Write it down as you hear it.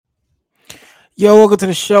Yo, welcome to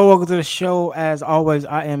the show. Welcome to the show. As always,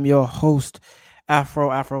 I am your host,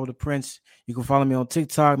 Afro the Prince. You can follow me on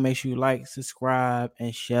TikTok. Make sure you like, subscribe,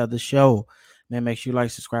 and share the show. Man, make sure you like,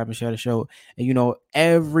 subscribe, and share the show. And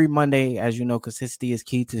every Monday, as you know, consistency is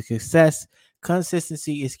key to success.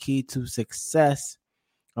 Consistency is key to success.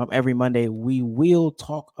 Every Monday, we will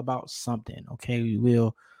talk about something. Okay, we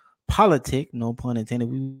will politic, no pun intended.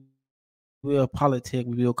 We will politic.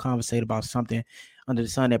 We will conversate about something under the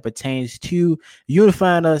sun that pertains to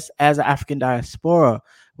unifying us as an African diaspora,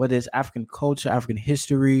 whether it's African culture, African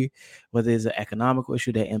history, whether it's an economical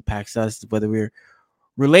issue that impacts us, whether we're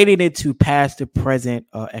relating it to past to present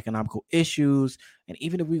economical issues, and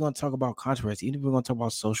even if we're going to talk about controversy, even if we're going to talk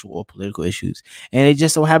about social or political issues. And it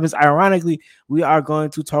just so happens, ironically, we are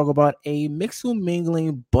going to talk about a mixed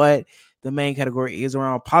mingling, but the main category is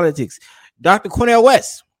around politics. Dr. Cornell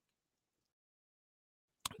West.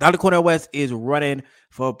 Dr. Cornell West is running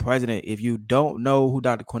for president. If you don't know who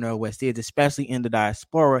Dr. Cornell West is, especially in the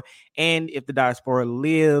diaspora, and if the diaspora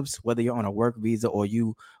lives, whether you're on a work visa or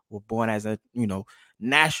you were born as a,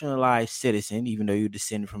 nationalized citizen, even though you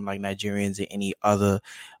descend from like Nigerians or any other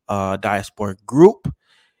diasporic group,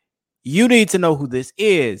 you need to know who this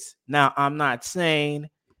is. Now, I'm not saying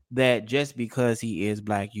that just because he is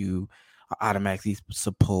black, you are automatically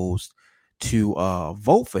supposed to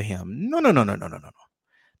vote for him. No.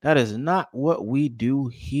 That is not what we do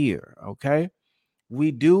here, okay? We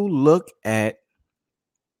definitely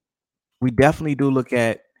do look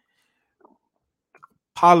at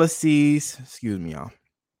policies, y'all.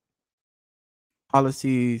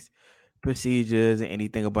 Policies, procedures, and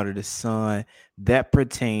anything up under the sun that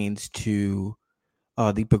pertains to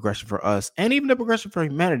the progression for us and even the progression for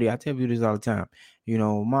humanity. I tell you this all the time.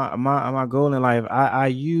 My goal in life, I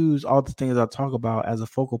use all the things I talk about as a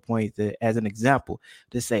focal point, as an example,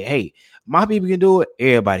 to say, hey, my people can do it,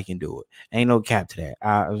 everybody can do it. Ain't no cap to that.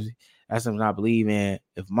 That's something I believe in.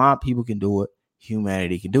 If my people can do it,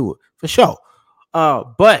 humanity can do it for sure.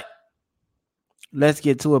 But let's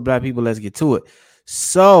get to it, black people. Let's get to it.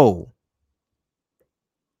 So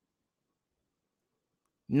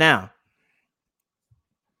now,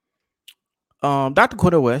 Dr.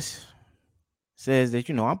 Cornell West says that,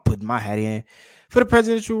 I'm putting my hat in for the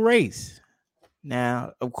presidential race.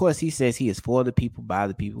 Now, of course, he says he is for the people, by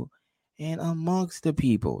the people, and amongst the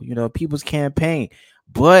people, people's campaign.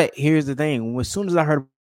 But here's the thing. As soon as I heard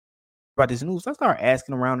about this news, I started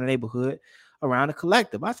asking around the neighborhood, around the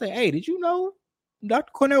collective. I say, hey, did you know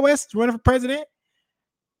Dr. Cornell West is running for president?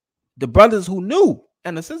 The brothers who knew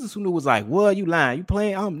and the sisters who knew was like, what, you lying? You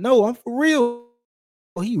playing? No, I'm for real.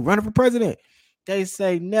 He running for president. They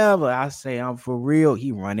say never. I say I'm for real.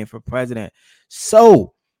 He running for president.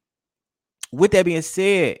 So, with that being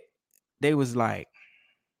said, they was like,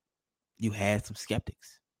 you had some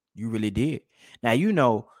skeptics. You really did. Now,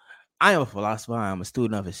 I am a philosopher. I'm a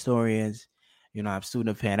student of historians. I'm a student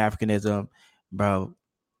of Pan-Africanism, bro.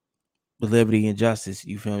 Liberty and justice.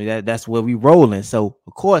 You feel me? That's where we rolling. So,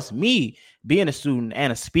 of course, me being a student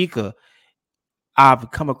and a speaker,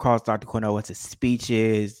 I've come across Dr. Cornell West's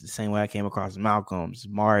speeches the same way I came across Malcolm's,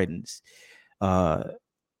 Martin's, Kwame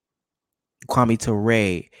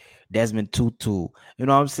Ture, Desmond Tutu. You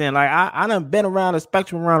know what I'm saying? Like I done been around the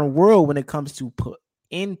spectrum around the world when it comes to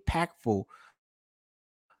impactful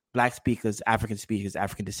black speakers, African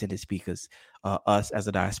descendant speakers, us as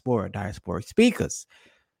a diasporic speakers.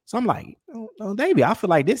 So I'm like, oh, baby, I feel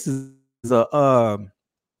like this is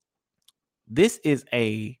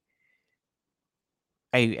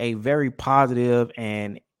a very positive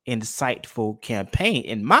and insightful campaign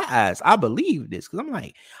in my eyes. I believe this because I'm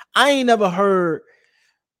like, I ain't never heard,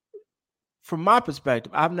 from my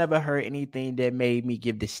perspective, I've never heard anything that made me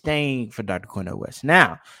give disdain for Dr. Cornell West.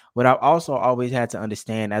 Now, what I've also always had to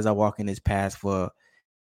understand as I walk in this path,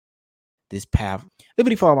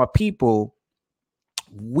 liberty for all my people,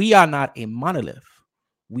 we are not a monolith.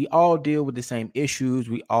 We all deal with the same issues.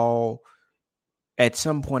 We all, at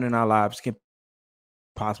some point in our lives, can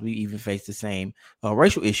possibly even face the same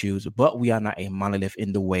racial issues, but we are not a monolith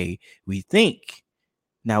in the way we think.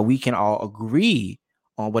 Now, we can all agree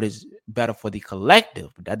on what is better for the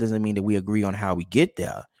collective, but that doesn't mean that we agree on how we get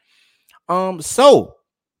there. So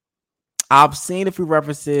I've seen a few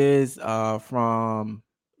references from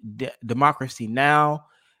Democracy Now!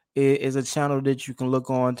 Is a channel that you can look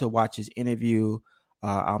on to watch his interview.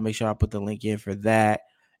 I'll make sure I put the link in for that.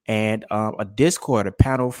 And a Discord, a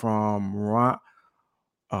panel from what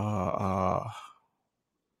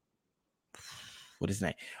is his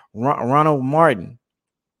name? Ronald Martin.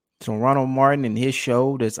 So Ronald Martin and his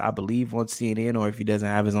show that's, I believe, on CNN, or if he doesn't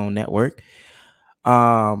have his own network.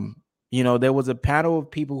 You know, there was a panel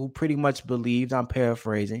of people who pretty much believed, I'm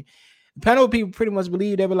paraphrasing, the panel of people pretty much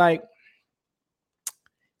believed, they were like,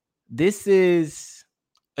 this is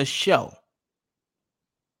a show.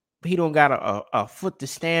 He don't got a foot to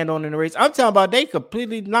stand on in the race. I'm talking about they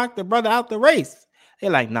completely knocked the brother out the race.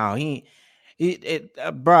 They're like, no,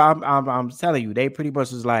 bro. I'm telling you, they pretty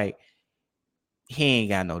much was like, he ain't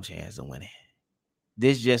got no chance of winning.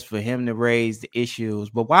 This just for him to raise the issues.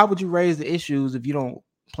 But why would you raise the issues if you don't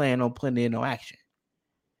plan on putting in no action?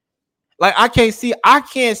 Like I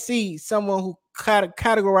can't see someone who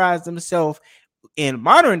categorized themselves in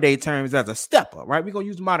modern day terms as a stepper, right? We're gonna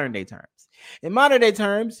use modern day terms. In modern day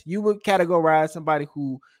terms, you would categorize somebody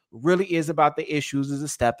who really is about the issues as a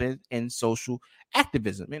step in social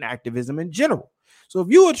activism and activism in general. So if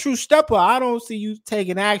you're a true stepper, I don't see you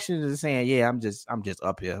taking action and saying, yeah, I'm just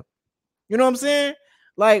up here. You know what I'm saying?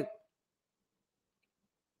 Like,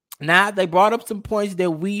 now they brought up some points that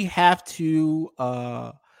we have to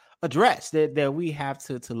address, that we have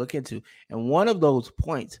to look into. And one of those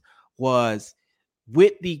points was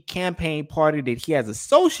with the campaign party that he has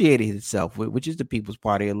associated himself with, which is the People's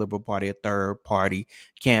Party, a Liberal Party, a third party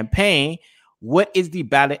campaign. What is the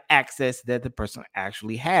ballot access that the person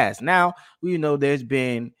actually has? Now, we know there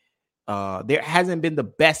hasn't been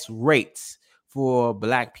the best rates for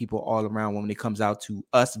Black people all around when it comes out to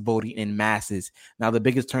us voting in masses. Now, the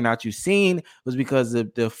biggest turnout you've seen was because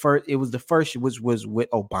of the first, which was with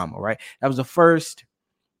Obama, right? That was the first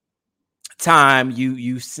time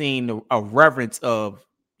you seen a reverence of,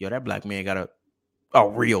 yo, that Black man got a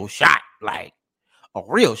real shot, like a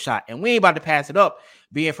real shot. And we ain't about to pass it up,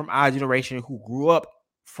 being from our generation who grew up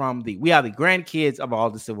we are the grandkids of all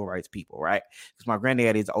the civil rights people, right? Because my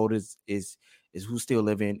granddad is old is who's still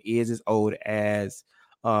living, is as old as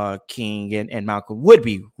King and Malcolm would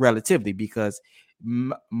be relatively, because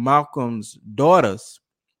Malcolm's daughters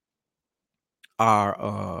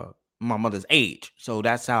are my mother's age. So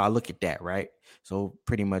that's how I look at that, right? So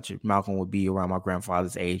pretty much Malcolm would be around my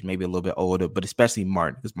grandfather's age, maybe a little bit older, but especially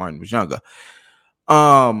Martin, because Martin was younger.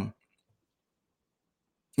 Now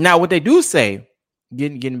what they do say,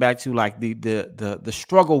 getting back to like the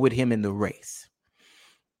struggle with him in the race,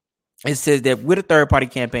 it says that with a third party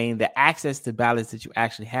campaign, the access to ballots that you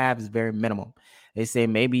actually have is very minimal. They say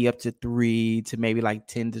maybe up to 3 to maybe like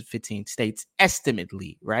 10 to 15 states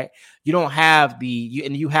estimately, right? You don't have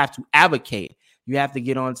and you have to advocate. You have to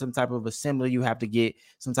get on some type of assembly. You have to get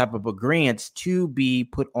some type of agreements to be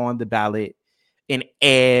put on the ballot in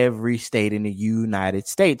every state in the United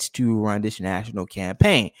States to run this national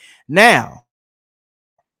campaign. Now,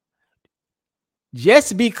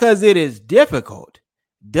 just because it is difficult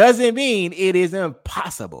doesn't mean it is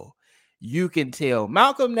impossible. You can tell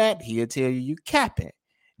Malcolm that, he'll tell you capping.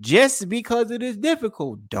 Just because it is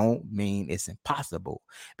difficult don't mean it's impossible.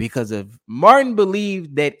 Because if Martin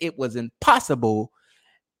believed that it was impossible,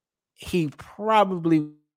 he probably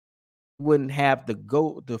wouldn't have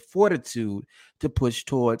the fortitude to push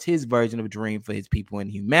towards his version of a dream for his people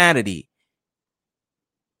and humanity.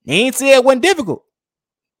 He ain't say it wasn't difficult,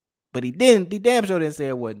 but he damn sure didn't say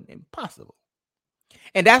it wasn't impossible.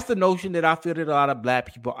 And that's the notion that I feel that a lot of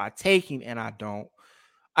Black people are taking, and I don't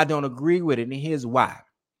agree with it. And here's why.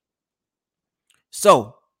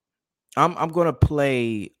 So I'm gonna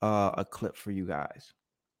play a clip for you guys.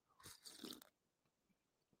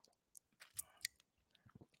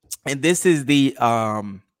 And this is the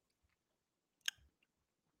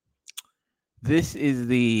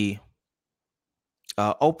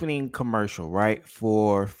opening commercial, right?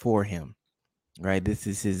 For him. Right. This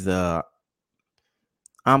is his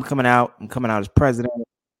I'm coming out as president,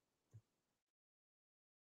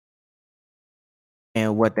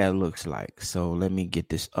 and what that looks like. So let me get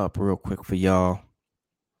this up real quick for y'all.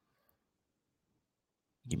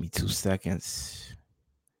 Give me 2 seconds.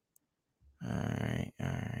 All right.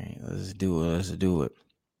 Let's do it.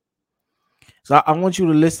 So I want you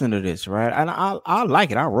to listen to this, right? And I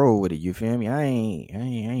like it. I roll with it. You feel me? I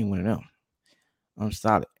ain't one of them. I'm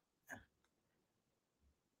solid.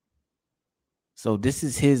 So this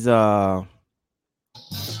is his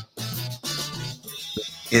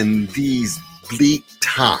in these bleak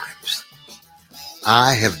times,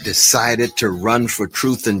 I have decided to run for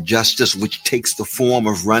truth and justice, which takes the form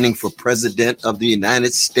of running for president of the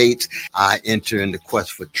United States. I enter in the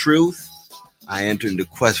quest for truth. I enter in the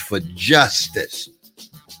quest for justice.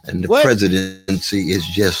 And the presidency is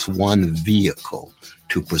just one vehicle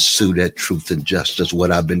to pursue that truth and justice, what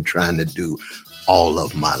I've been trying to do all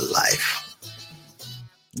of my life.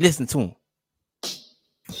 Listen to him.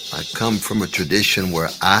 I come from a tradition where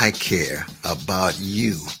I care about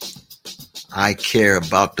you. I care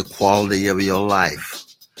about the quality of your life.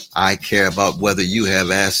 I care about whether you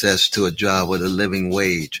have access to a job with a living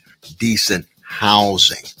wage, decent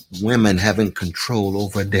housing, women having control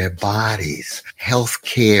over their bodies, health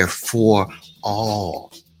care for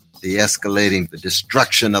all, the escalating, the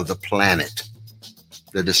destruction of the planet,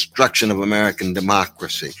 the destruction of American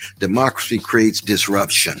democracy. Democracy creates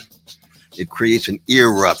disruption. It creates an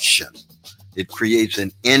eruption. It creates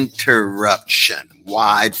an interruption.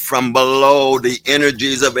 Wide from below, the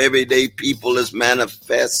energies of everyday people is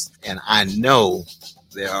manifest. And I know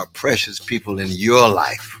there are precious people in your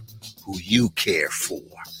life who you care for.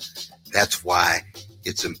 That's why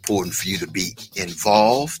it's important for you to be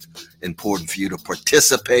involved, important for you to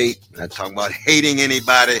participate. We're not talking about hating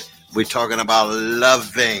anybody. We're talking about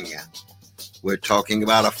loving. We're talking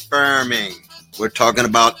about affirming. We're talking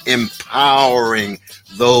about empowering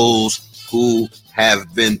those who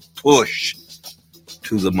have been pushed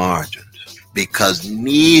to the margins, because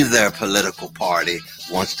neither political party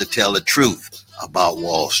wants to tell the truth about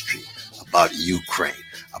Wall Street, about Ukraine,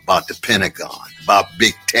 about the Pentagon, about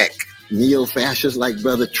big tech. Neo-fascists like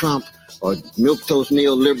Brother Trump or milquetoast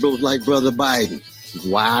neoliberals like Brother Biden.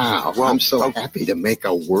 Wow, I'm so happy to make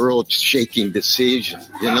a world-shaking decision.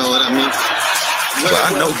 You know what I mean? Well,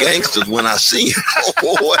 I know gangsters when I see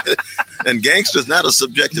them. And gangster's not a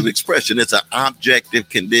subjective expression. It's an objective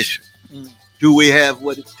condition. Do we have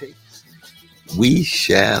what it takes? We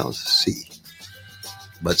shall see.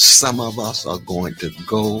 But some of us are going to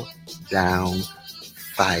go down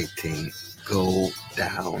fighting, go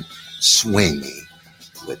down swinging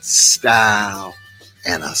with style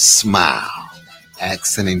and a smile,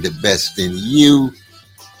 accenting the best in you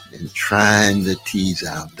and trying to tease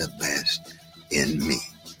out the best in me.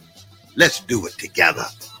 Let's do it together.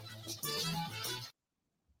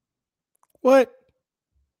 What?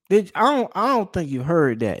 I don't think you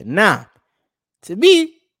heard that. Now, to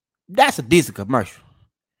me, that's a decent commercial.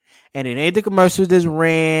 And it ain't the commercials that's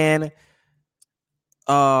ran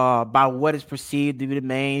by what is perceived to be the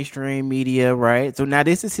mainstream media, right? So now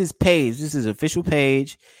this is his page. This is his official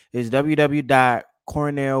page. It's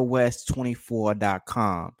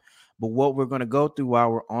www.cornellwest24.com. But what we're going to go through while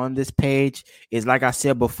we're on this page is, like I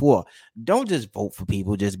said before, don't just vote for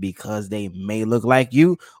people just because they may look like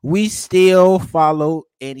you. We still follow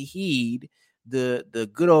and heed the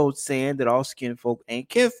good old saying that all skin folk ain't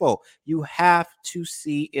kinfolk. You have to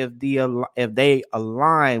see if they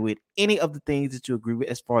align with any of the things that you agree with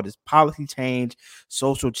as far as policy change,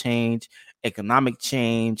 social change, economic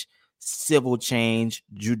change, civil change,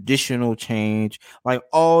 judicial change, like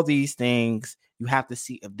all these things. You have to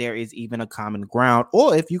see if there is even a common ground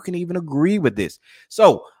or if you can even agree with this.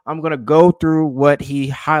 So I'm going to go through what he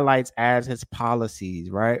highlights as his policies,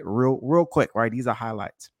 right? Real quick, right? These are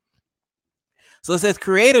highlights. So it says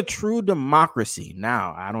create a true democracy.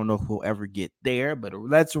 Now, I don't know if we'll ever get there, but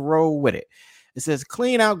let's roll with it. It says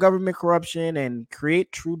clean out government corruption and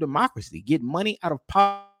create true democracy. Get money out of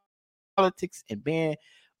politics and ban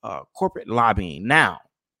corporate lobbying. Now,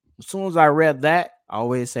 as soon as I read that, I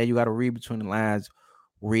always say you got to read between the lines,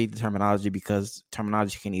 read the terminology, because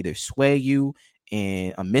terminology can either sway you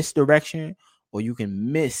in a misdirection or you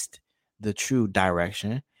can miss the true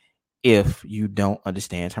direction if you don't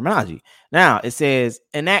understand terminology. Now, it says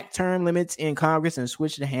enact term limits in Congress and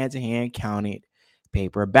switch to hand-to-hand counted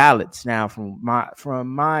paper ballots. Now, from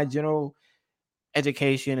my general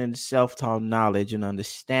education and self-taught knowledge and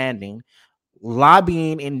understanding,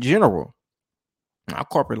 lobbying in general, not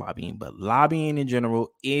corporate lobbying, but lobbying in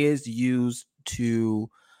general, is used to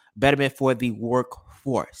betterment for the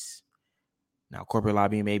workforce. Now, corporate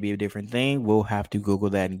lobbying may be a different thing. We'll have to Google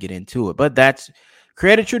that and get into it. But that's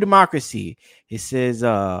create a true democracy. It says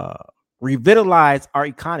revitalize our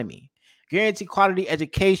economy. Guarantee quality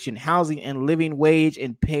education, housing, and living wage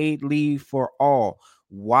and paid leave for all.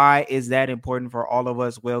 Why is that important for all of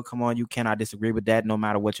us? Well, come on, you cannot disagree with that, no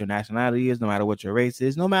matter what your nationality is, no matter what your race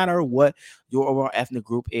is, no matter what your overall ethnic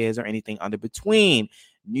group is or anything under between.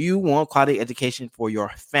 You want quality education for your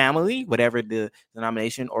family, whatever the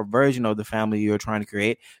denomination or version of the family you're trying to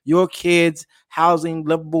create, your kids, housing,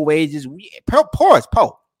 livable wages, poor is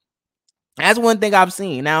poor. That's one thing I've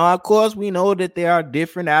seen. Now, of course, we know that there are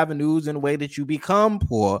different avenues in the way that you become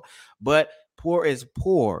poor, but poor is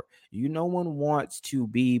poor. No one wants to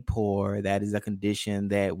be poor. That is a condition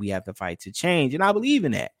that we have to fight to change. And I believe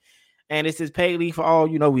in that. And it says paid leave for all.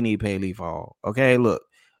 We need paid leave for all. Okay, look,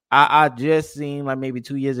 I just seen like maybe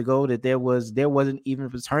 2 years ago that there wasn't even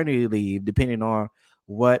paternity leave, depending on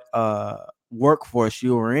what workforce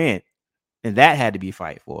you were in. And that had to be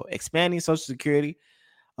fight for. Expanding Social Security,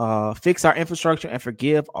 fix our infrastructure, and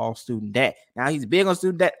forgive all student debt. Now, he's big on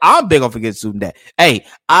student debt. I'm big on forgetting student debt. Hey,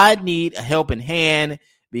 I need a helping hand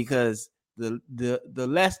because the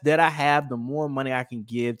less that I have, the more money I can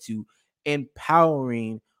give to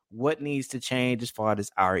empowering what needs to change as far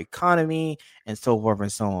as our economy and so forth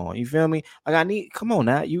and so on. You feel me? Like come on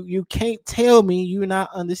now. You can't tell me you're not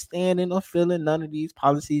understanding or feeling none of these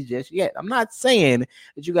policies just yet. I'm not saying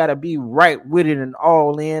that you got to be right with it and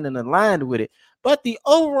all in and aligned with it, but the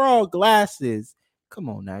overall glasses, come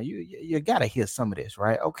on now. You got to hear some of this,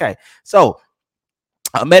 right? Okay. So,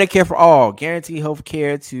 Medicare for all, guarantee health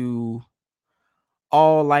care to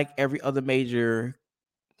all like every other major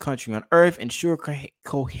country on earth, ensure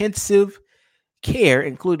cohesive care,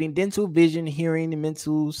 including dental, vision, hearing,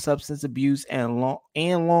 mental, substance abuse, and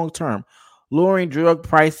long term, lowering drug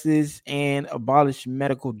prices and abolish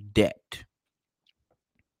medical debt.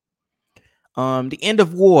 The end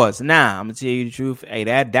of wars. Nah, I'm gonna tell you the truth. Hey,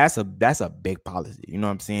 that's a big policy. You know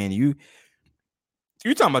what I'm saying? You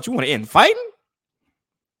talking about you want to end fighting?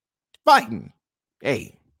 Fighting.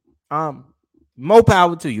 Hey, more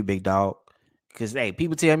power to you, big dog. Because hey,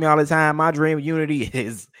 people tell me all the time my dream of unity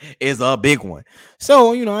is a big one.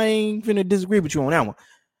 So, I ain't finna disagree with you on that one.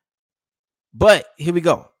 But here we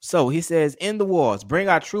go. So he says, "In the wars, bring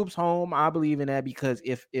our troops home." I believe in that because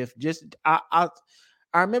if just I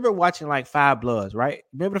remember watching like Five Bloods, right?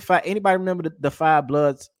 Remember anybody remember the Five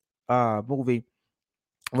Bloods movie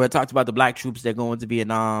where it talked about the black troops that go into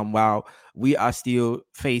Vietnam while we are still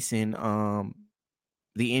facing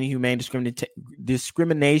the inhumane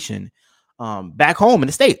discrimination back home in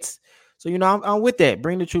the States. So I'm with that.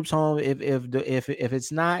 Bring the troops home if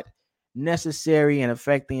it's not necessary and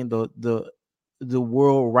affecting the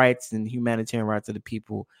world rights and humanitarian rights of the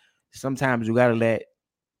people. Sometimes you got to let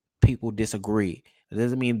people disagree. It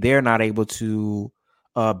doesn't mean they're not able to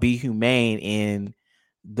be humane in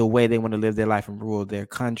the way they want to live their life and rule their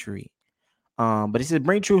country. But he says,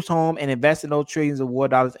 bring troops home and invest in those trillions of war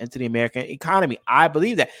dollars into the American economy. I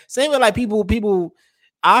believe that. Same with like people,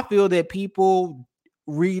 I feel that people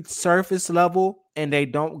read surface level and they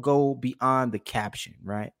don't go beyond the caption,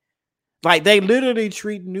 right? Like they literally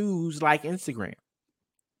treat news like Instagram.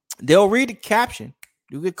 They'll read the caption.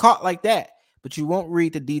 You get caught like that, but you won't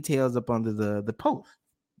read the details up under the post.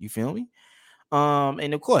 You feel me?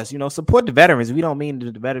 And of course, support the veterans. We don't mean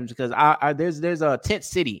the veterans because there's a tent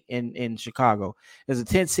city in Chicago. There's a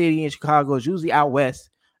tent city in Chicago. It's usually out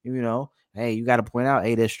west. Hey, you got to point out,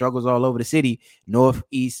 hey, there's struggles all over the city, north,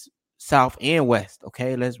 east, south, and west.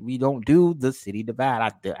 Okay, we don't do the city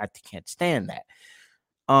divide. I can't stand that.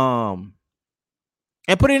 And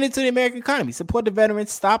put it into the American economy. Support the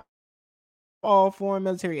veterans. Stop all foreign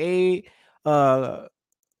military aid.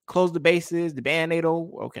 Close the bases, the ban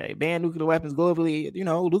NATO, okay, ban nuclear weapons globally.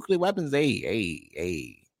 Nuclear weapons, that's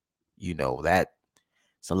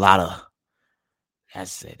a lot of,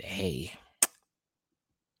 that's it. Hey,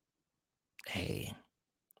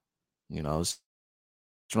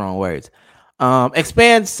 strong words.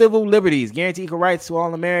 Expand civil liberties, guarantee equal rights to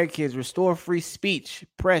all Americans, restore free speech,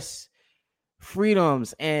 press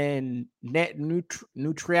freedoms, and net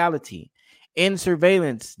neutrality. End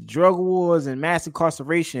surveillance, drug wars, and mass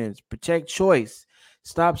incarcerations. Protect choice.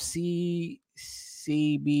 Stop CBDCs.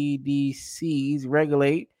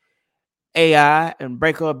 Regulate AI and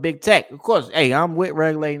break up big tech. Of course, hey, I'm with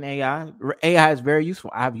regulating AI. AI is very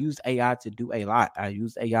useful. I've used AI to do a lot. I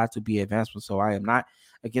use AI to be advancement, so I am not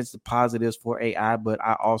against the positives for AI, but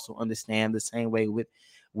I also understand the same way with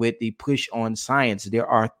the push on science. There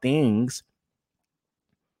are things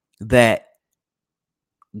that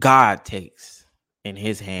God takes in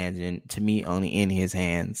his hands, and to me only in his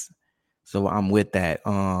hands. So I'm with that.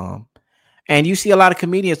 And you see a lot of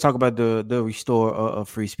comedians talk about the restore of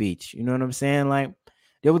free speech. You know what I'm saying? Like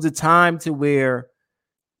there was a time to where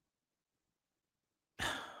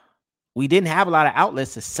we didn't have a lot of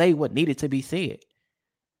outlets to say what needed to be said.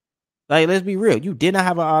 Like, let's be real. You did not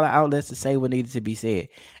have a lot of outlets to say what needed to be said.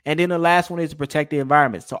 And then the last one is to protect the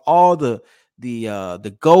environment. So all the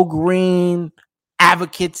go green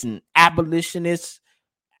advocates and abolitionists,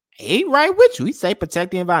 he right with you. He say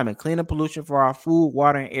protect the environment, clean up pollution for our food,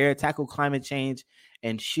 water, and air, tackle climate change,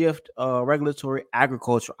 and shift regulatory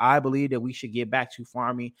agriculture. I believe that we should get back to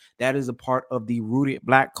farming. That is a part of the rooted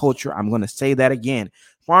Black culture. I'm going to say that again.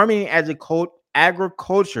 Farming as a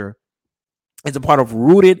agriculture is a part of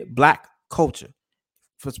rooted Black culture,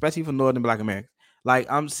 especially for Northern Black Americans. Like,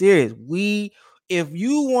 I'm serious. If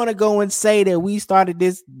you want to go and say that we started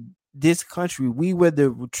this country, we were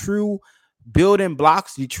the true building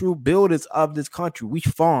blocks, the true builders of this country. We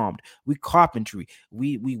farmed, we carpentry,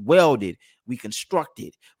 we welded, we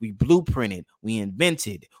constructed, we blueprinted, we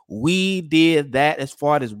invented. We did that as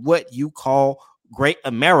far as what you call great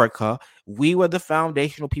America. We were the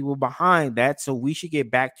foundational people behind that, so we should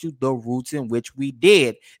get back to the roots in which we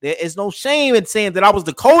did. There is no shame in saying that I was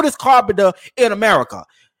the coldest carpenter in America.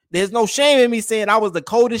 There's no shame in me saying I was the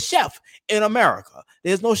coldest chef in America.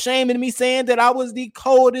 There's no shame in me saying that I was the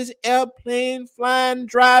coldest airplane flying,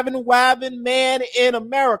 driving, wiving man in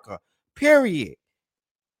America. Period.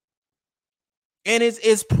 And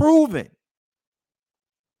it's proven.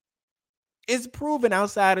 It's proven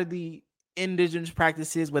outside of the indigenous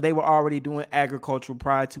practices where they were already doing agriculture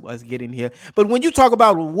prior to us getting here. But when you talk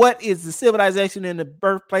about what is the civilization and the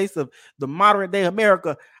birthplace of the modern day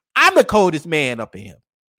America, I'm the coldest man up in here.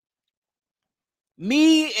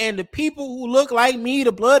 Me and the people who look like me,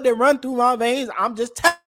 the blood that run through my veins, I'm just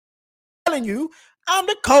telling you, I'm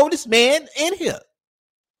the coldest man in here.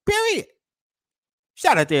 Period.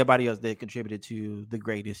 Shout out to everybody else that contributed to the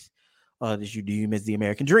greatest that you deem as the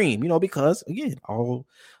American dream, because again, all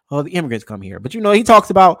the immigrants come here. But he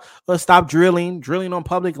talks about stop drilling on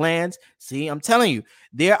public lands. See, I'm telling you,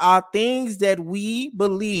 there are things that we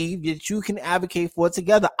believe that you can advocate for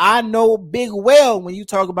together. I know big well when you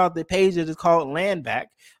talk about the page that is called Land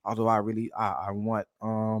Back, although I want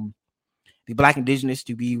the Black Indigenous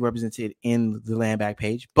to be represented in the Land Back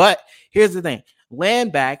page. But here's the thing.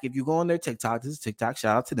 Land Back, if you go on their TikTok, this is TikTok,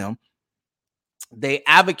 shout out to them. They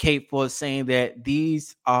advocate for saying that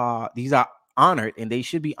these are honored, and they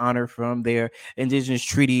should be honored from their indigenous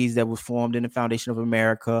treaties that was formed in the foundation of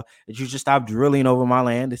America, that you should stop drilling over my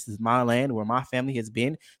land. This is my land where my family has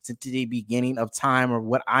been since the beginning of time, or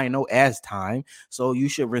what I know as time. So you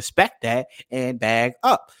should respect that and bag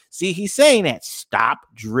up. See, he's saying that stop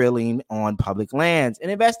drilling on public lands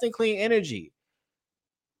and invest in clean energy.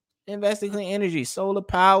 Solar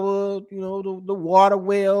power, the water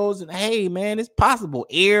wells, and hey, man, it's possible.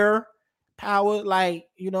 Air power, it's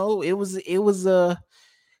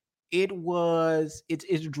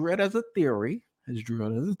dread as a theory.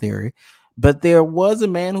 But there was a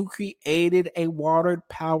man who created a water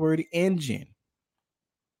powered engine.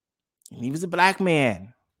 And he was a Black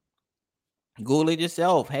man. Google it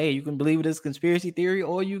yourself. Hey, you can believe it as conspiracy theory,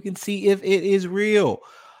 or you can see if it is real.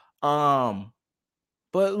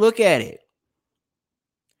 But look at it.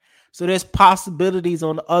 So there's possibilities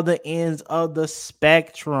on the other ends of the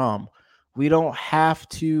spectrum. We don't have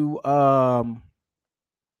to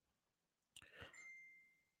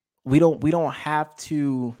we don't have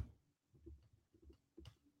to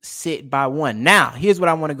sit by one. Now, here's what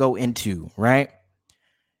I want to go into, right?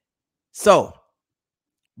 So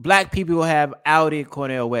Black people have outed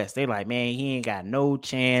Cornell West. They like, man, he ain't got no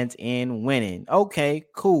chance in winning. Okay,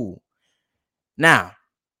 cool. Now,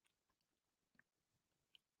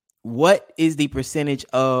 what is the percentage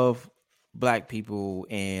of Black people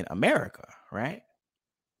in America, right?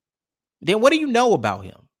 Then what do you know about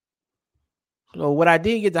him? So what I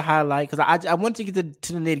did get to highlight, because I want to get to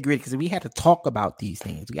the nitty gritty, because we had to talk about these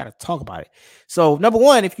things. We got to talk about it. So number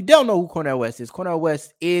one, if you don't know who Cornell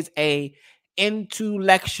West is a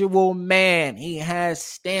intellectual man. He has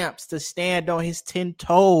stamps to stand on his 10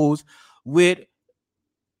 toes with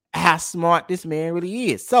how smart this man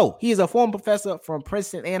really is. So he is a former professor from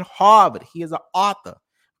Princeton and Harvard. He is an author.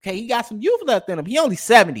 Okay, he got some youth left in him. He only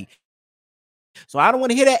 70. So I don't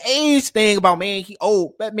want to hear that age thing about, man, he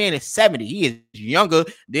old. That man is 70. He is younger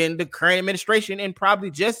than the current administration and probably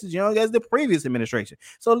just as young as the previous administration.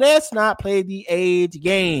 So let's not play the age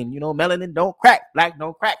game. Melanin don't crack. Black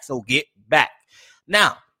don't crack. So get back.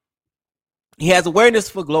 Now, he has awareness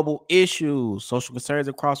for global issues, social concerns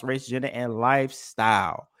across race, gender, and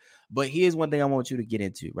lifestyle. But here's one thing I want you to get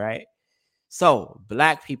into, right? So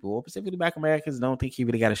Black people, or specifically Black Americans, don't think he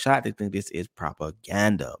really got a shot. They think this is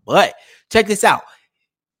propaganda. But check this out.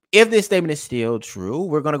 If this statement is still true,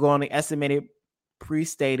 we're going to go on the estimated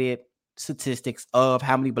pre-stated statistics of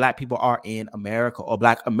how many Black people are in America, or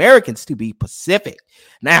Black Americans to be specific.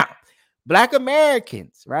 Now, Black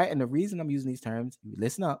Americans, right? And the reason I'm using these terms,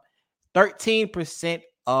 listen up, 13%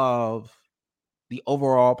 of the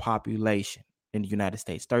overall population in the United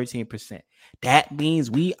States, 13%. That means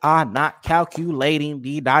we are not calculating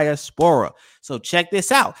the diaspora. So check this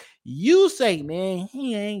out. You say, man,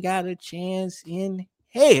 he ain't got a chance in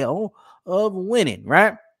hell of winning,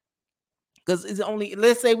 right? Because it's only,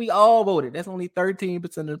 let's say we all voted. That's only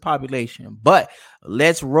 13% of the population. But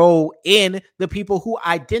let's roll in the people who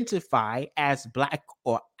identify as Black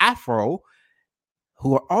or Afro,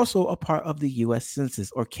 who are also a part of the U.S.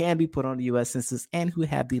 Census, or can be put on the U.S. Census, and who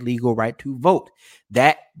have the legal right to vote.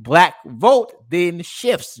 That Black vote then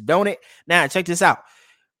shifts, don't it? Now, check this out.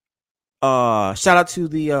 Shout out to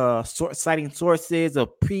the citing sources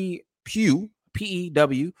of Pew,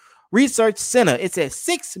 P-E-W, Research Center, it says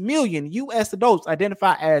 6 million U.S. adults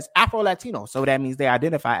identify as Afro-Latino. So that means they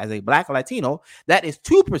identify as a Black or Latino. That is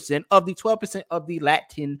 2% of the 12% of the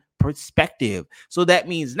Latin perspective. So that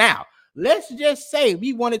means now, let's just say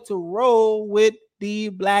we wanted to roll with the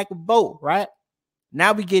Black vote, right?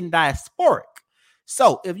 Now we getting diasporic.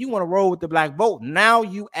 So if you want to roll with the Black vote, now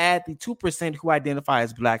you add the 2% who identify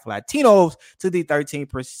as Black Latinos to the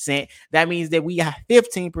 13%. That means that we have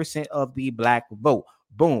 15% of the Black vote.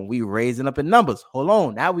 Boom, we raising up in numbers. Hold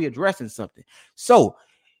on, now we addressing something. So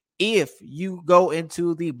if you go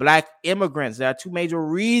into the Black immigrants, there are two major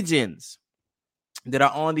regions that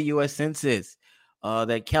are on the U.S. Census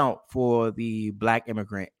that count for the Black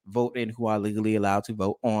immigrant vote and who are legally allowed to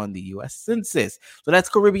vote on the U.S. Census. So that's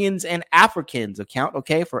Caribbeans and Africans account,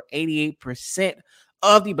 okay, for 88%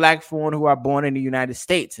 of the Black foreign who are born in the United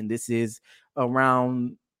States. And this is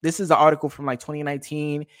an article from like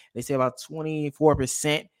 2019. They say about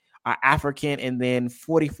 24% are African and then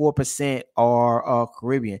 44% are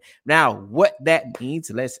Caribbean. Now, what that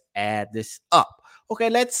means, let's add this up.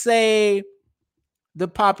 Okay, let's say the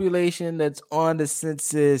population that's on the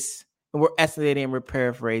census, and we're estimating and we're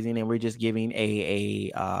paraphrasing and we're just giving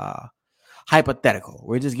a hypothetical.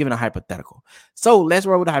 We're just giving a hypothetical. So let's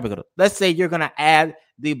roll with the hypothetical. Let's say you're going to add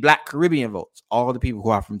the Black Caribbean votes, all the people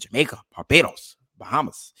who are from Jamaica, Barbados,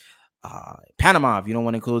 Bahamas, Panama, if you don't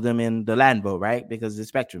want to include them in the Latin vote, right? Because the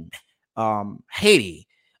spectrum. Haiti,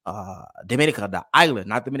 Dominica, the island,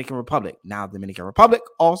 not Dominican Republic. Now Dominican Republic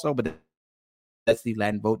also, but that's the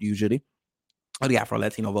Latin vote usually. Or the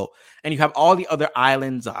Afro-Latino vote. And you have all the other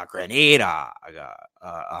islands, Grenada,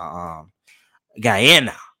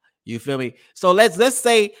 Guyana. You feel me? So let's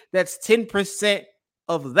say that's 10%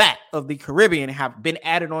 of that, of the Caribbean, have been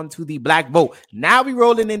added on to the Black vote. Now we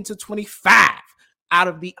rolling into 25 out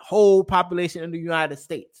of the whole population in the United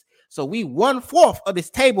States. So we 1/4 of this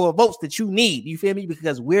table of votes that you need. You feel me?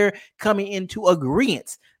 Because we're coming into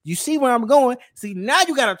agreement. You see where I'm going? See, now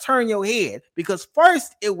you got to turn your head, because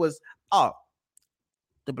first it was,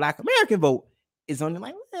 the Black American vote is only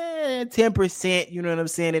like 10%. You know what I'm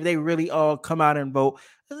saying? If they really all come out and vote,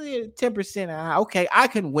 10%, okay, I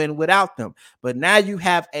can win without them. But now you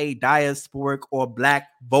have a diasporic or Black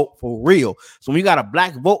vote for real. So when you got a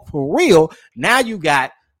Black vote for real, now you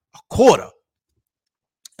got a quarter.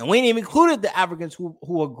 And we ain't even included the Africans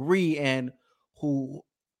who agree and who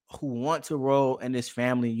want to roll in this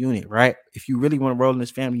family unit, right? If you really want to roll in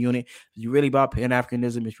this family unit, if you're really about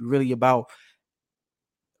Pan-Africanism, if you're really about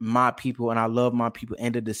my people and I love my people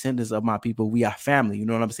and the descendants of my people, we are family. You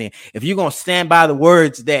know what I'm saying? If you're going to stand by the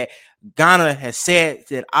words that Ghana has said,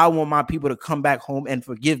 that I want my people to come back home and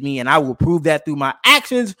forgive me, and I will prove that through my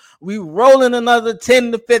actions, we rolling another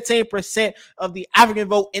 10 to 15% of the African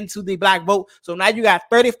vote into the Black vote. So now you got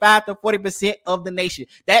 35 to 40% of the nation.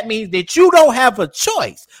 That means that you don't have a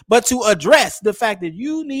choice but to address the fact that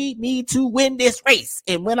you need me to win this race.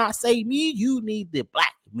 And when I say me, you need the Black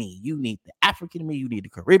me, you need the African me, you need the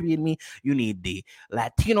Caribbean me, you need the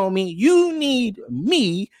Latino me, you need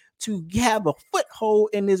me to have a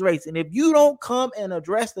foothold in this race. And if you don't come and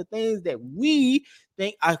address the things that we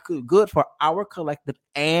think are good for our collective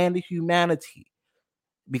and humanity,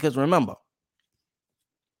 because remember,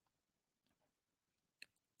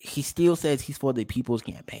 he still says he's for the people's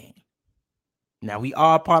campaign. Now, we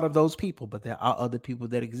are part of those people, but there are other people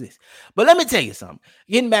that exist. But let me tell you something.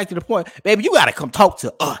 Getting back to the point, baby, you got to come talk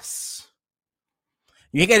to us.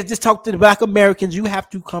 You ain't got to just talk to the Black Americans. You have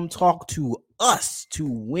to come talk to us to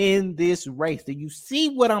win this race. Do you see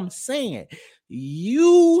what I'm saying?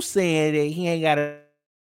 You saying that he ain't got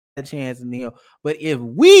a chance, Neil. But if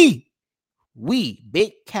we,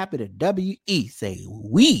 big capital W-E, say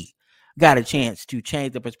we got a chance to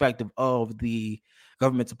change the perspective of the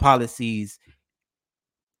governmental policies,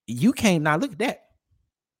 you can't not look at that.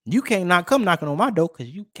 You can't not come knocking on my door,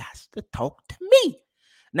 because you got to talk to me.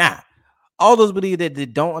 Now, all those believe that they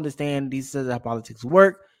don't understand these how politics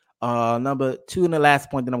work. Number two, and the last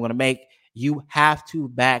point that I'm going to make, you have to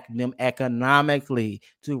back them economically.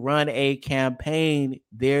 To run a campaign,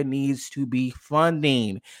 there needs to be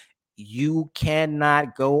funding. You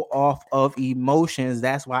cannot go off of emotions.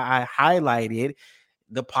 That's why I highlighted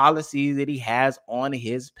the policies that he has on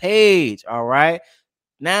his page. All right.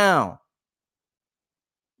 Now,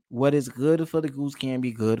 what is good for the goose can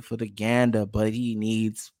be good for the gander, but he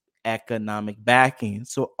needs economic backing.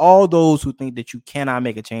 So all those who think that you cannot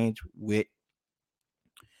make a change with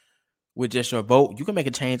just your vote, you can make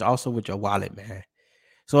a change also with your wallet, man.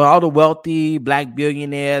 So all the wealthy black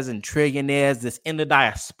billionaires and trillionaires that's in the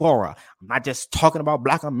diaspora. I'm not just talking about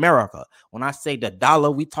Black America. When I say the dollar,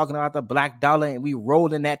 we talking about the black dollar, and we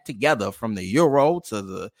rolling that together from the euro to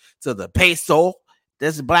the peso.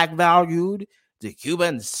 That's black valued. The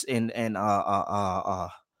Cubans and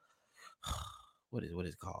what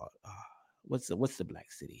is it called? What's the black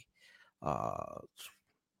city?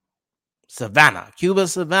 Savannah, Cuba,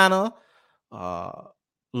 Savannah,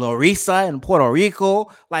 Larissa in Puerto Rico.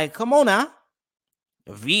 Like, come on now.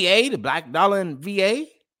 The VA, the black dollar in VA.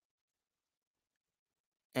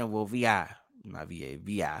 And well, VI, not VA,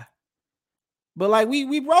 VI. But like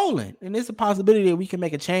we rolling, and it's a possibility that we can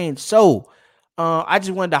make a change. So I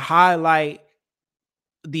just wanted to highlight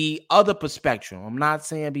the other perspective. I'm not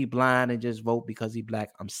saying be blind and just vote because he's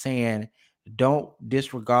black. I'm saying don't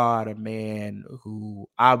disregard a man who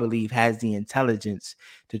I believe has the intelligence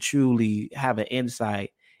to truly have an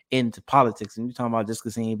insight into politics. And you're talking about just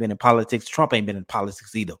because he ain't been in politics. Trump ain't been in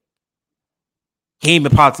politics either. He ain't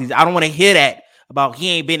been in politics. I don't want to hear that about he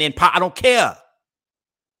ain't been in politics. I don't care.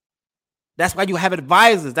 That's why you have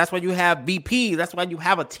advisors. That's why you have VPs. That's why you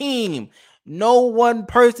have a team. No one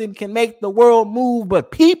person can make the world move,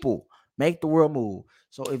 but people make the world move.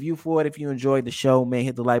 So if you enjoyed the show, man,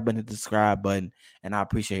 hit the like button, hit the subscribe button, and I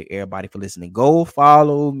appreciate everybody for listening. Go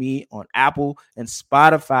follow me on Apple and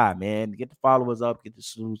Spotify, man. Get the followers up, get the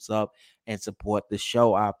salutes up, and support the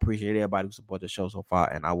show. I appreciate everybody who support the show so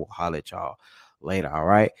far, and I will holler at y'all later, all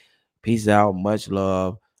right? Peace out. Much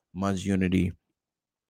love. Much unity.